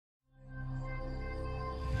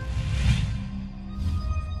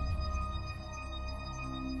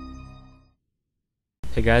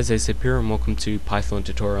Hey guys, Asap here and welcome to Python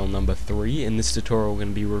tutorial number 3. In this tutorial we're going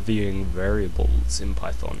to be reviewing variables in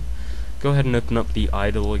Python. Go ahead and open up the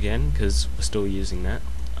idle again because we're still using that.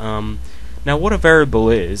 Now what a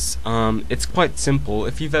variable is, it's quite simple.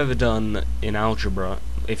 If you've ever done algebra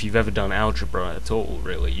at all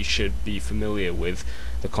really, you should be familiar with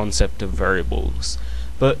the concept of variables.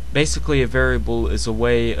 But basically a variable is a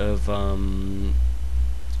way of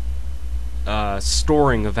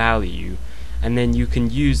storing a value, and then you can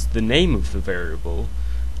use the name of the variable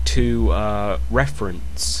to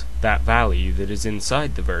reference that value that is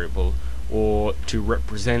inside the variable, or to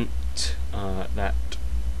represent that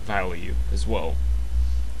value as well,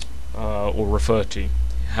 or refer to,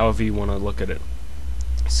 however you want to look at it.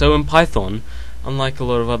 So in Python, unlike a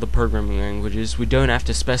lot of other programming languages, we don't have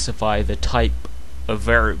to specify the type of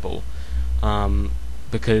variable,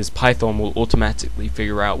 because Python will automatically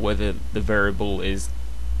figure out whether the variable is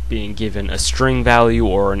being given a string value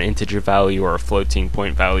or an integer value or a floating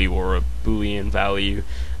point value or a boolean value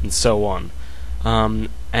and so on.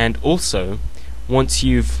 And also, once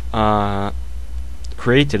you've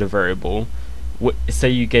created a variable, say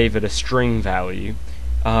you gave it a string value,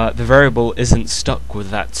 the variable isn't stuck with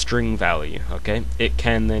that string value, okay? It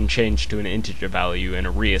can then change to an integer value in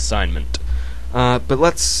a reassignment.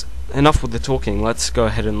 But enough with the talking, let's go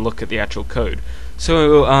ahead and look at the actual code.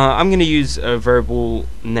 So I'm going to use a variable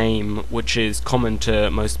name which is common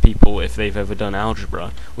to most people if they've ever done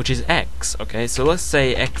algebra, which is x, okay? So let's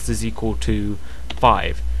say x is equal to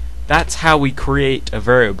 5. That's how we create a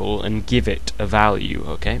variable and give it a value,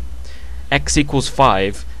 okay? X equals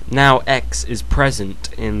 5. Now x is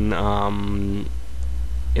present in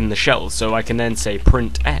the shell, so I can then say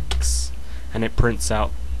print x, and it prints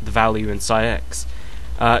out the value inside x.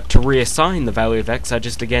 To reassign the value of x, I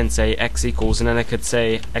just again say x equals, and then I could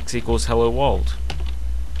say x equals hello world.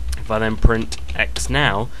 If I then print x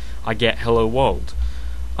now, I get hello world.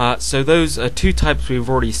 So those are two types we've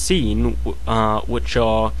already seen, which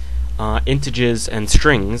are integers and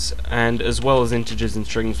strings, and as well as integers and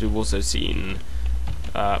strings we've also seen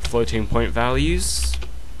floating point values.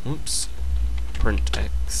 Oops, print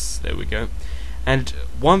x, there we go. And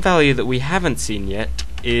one value that we haven't seen yet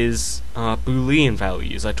is boolean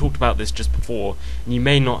values. I talked about this just before, and you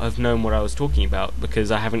may not have known what I was talking about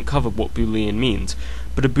because I haven't covered what boolean means.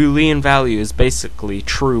 But a boolean value is basically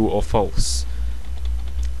true or false.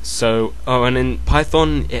 So, and in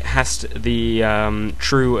Python it has to, the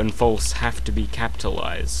true and false have to be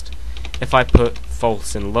capitalized. If I put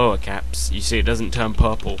false in lower caps, you see it doesn't turn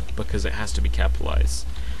purple because it has to be capitalized.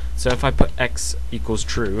 So if I put x equals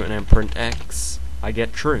true and then print x, I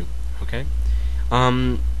get true, okay?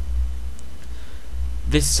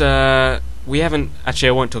 We haven't, actually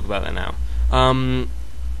I won't talk about that now. No,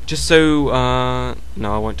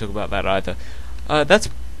 I won't talk about that either. That's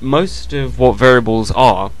most of what variables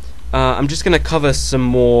are. I'm just going to cover some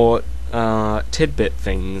more tidbit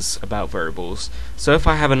things about variables. So if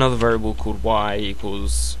I have another variable called y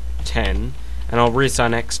equals 10, and I'll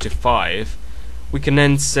reassign x to 5, we can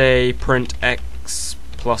then say print x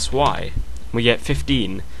plus y. We get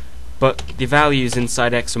 15. But the values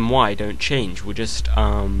inside x and y don't change. We're just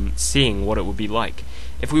seeing what it would be like.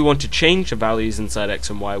 If we want to change the values inside x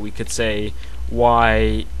and y, we could say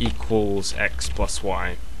y equals x plus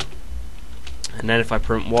y. And then if I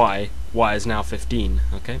print y is now 15.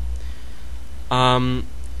 Okay.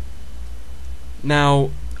 Now,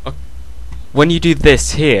 when you do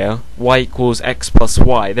this here, y equals x plus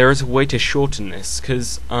y, there is a way to shorten this,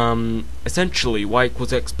 because essentially y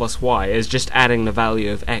equals x plus y is just adding the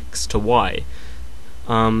value of x to y.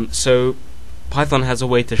 So Python has a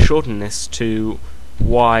way to shorten this to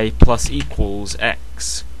y plus equals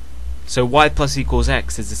x. So y plus equals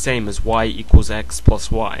x is the same as y equals x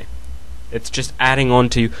plus y. It's just adding on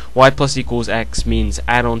to y plus equals x means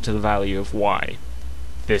add on to the value of y.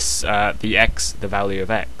 The value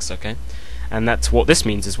of x, okay? And that's what this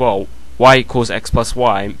means as well. Y equals x plus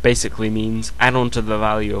y basically means add on to the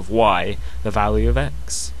value of y the value of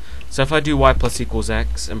x. So if I do y plus equals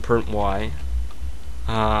x and print y,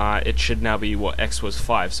 it should now be what x was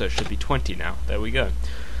 5, so it should be 20 now. There we go.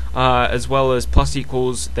 As well as plus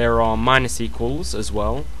equals, there are minus equals as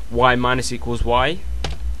well. Y minus equals y,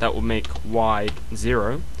 that will make y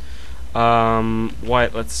 0.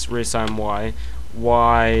 Let's reassign y.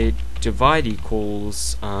 Y divide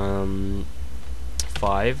equals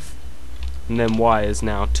 5, and then y is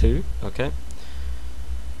now 2, okay?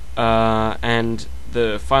 And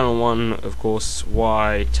the final one, of course,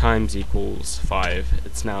 y times equals 5,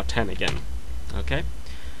 it's now 10 again, okay?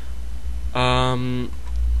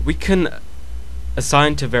 We can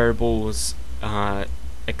assign to variables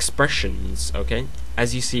expressions, okay?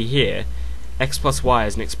 As you see here, x plus y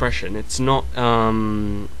is an expression. It's not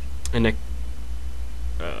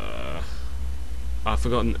I've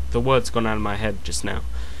forgotten, the word's gone out of my head just now,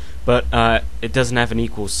 but it doesn't have an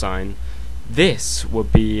equals sign. This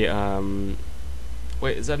would be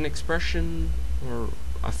wait, is that an expression, or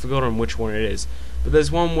I've forgotten which one it is, but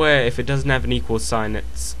there's one where if it doesn't have an equals sign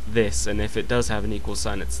it's this, and if it does have an equals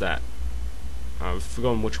sign it's that. I've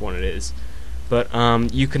forgotten which one it is, but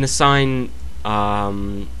you can assign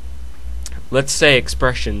let's say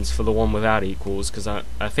expressions for the one without equals, because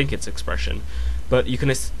I think it's expression, but you can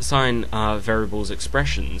assign variables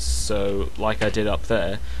expressions. So like I did up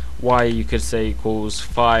there, y you could say equals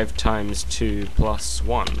 5 times 2 plus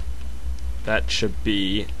 1. That should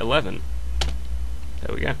be 11.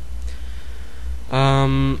 There we go.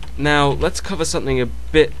 Now let's cover something a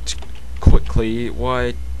bit quickly.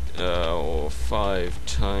 Y 5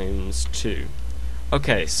 times 2.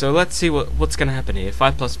 Okay, so let's see what's going to happen here.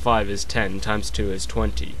 5 plus 5 is 10, times 2 is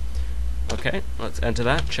 20. Okay, let's enter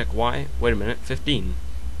that, check y. Wait a minute, 15.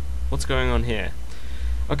 What's going on here?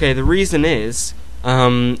 Okay, the reason is,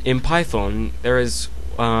 in Python, there is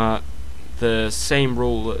the same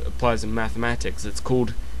rule that applies in mathematics. It's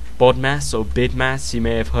called BODMAS or BIDMAS, you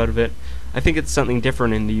may have heard of it. I think it's something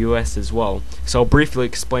different in the US as well. So I'll briefly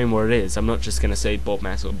explain what it is. I'm not just going to say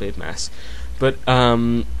BODMAS or BIDMAS. But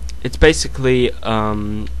it's basically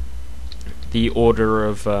the order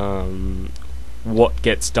of what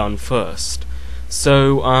gets done first.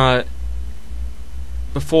 So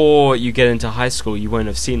before you get into high school you won't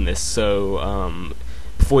have seen this, so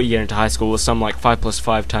before you get into high school, a sum like 5 plus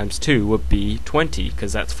 5 times 2 would be 20,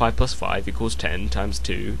 because that's 5 plus 5 equals 10 times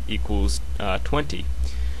 2 equals 20.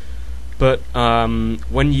 But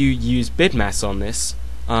when you use BIDMAS on this,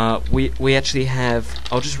 we actually have,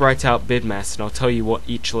 I'll just write out BIDMAS and I'll tell you what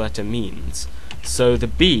each letter means. So the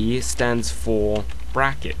B stands for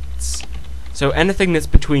brackets. So anything that's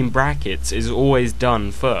between brackets is always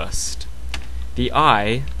done first. The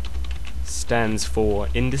I stands for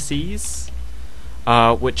indices,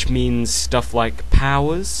 which means stuff like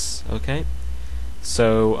powers, okay?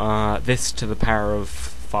 So this to the power of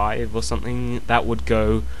 5 or something, that would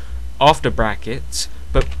go after brackets,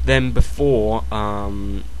 but then before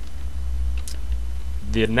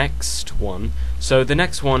the next one. So the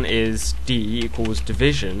next one is D equals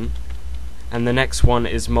division, and the next one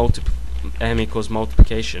is M equals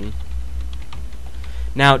multiplication.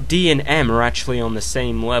 Now D and M are actually on the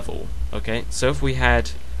same level, okay? So if we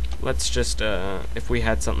had, let's just if we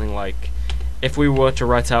had something like, if we were to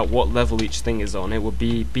write out what level each thing is on, it would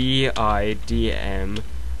be BIDM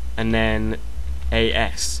and then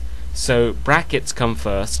AS. So brackets come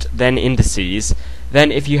first, then indices,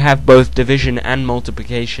 then if you have both division and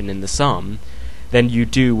multiplication in the sum, then you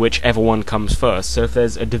do whichever one comes first. So if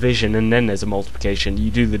there's a division and then there's a multiplication, you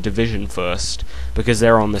do the division first, because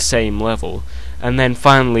they're on the same level. And then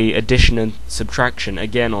finally addition and subtraction,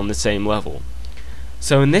 again on the same level.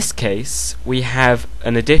 So in this case, we have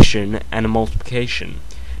an addition and a multiplication.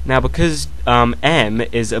 Now because M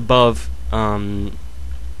is above A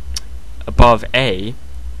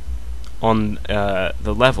on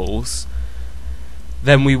the levels,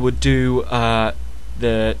 then we would do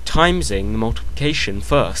the timesing, the multiplication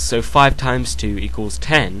first. So 5 times 2 equals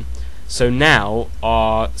 10. So now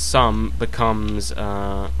our sum becomes,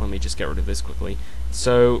 let me just get rid of this quickly.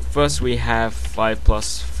 So first we have 5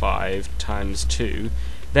 plus 5 times 2.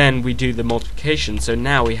 Then we do the multiplication. So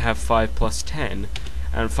now we have 5 plus 10.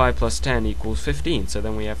 And 5 plus 10 equals 15. So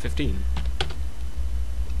then we have 15.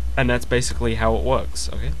 And that's basically how it works,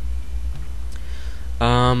 okay?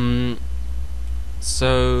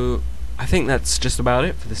 So I think that's just about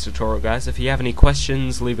it for this tutorial, guys. If you have any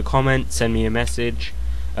questions, leave a comment, send me a message,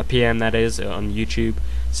 a PM that is, on YouTube,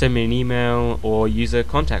 send me an email, or use a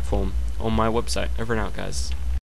contact form on my website. Over and out, guys.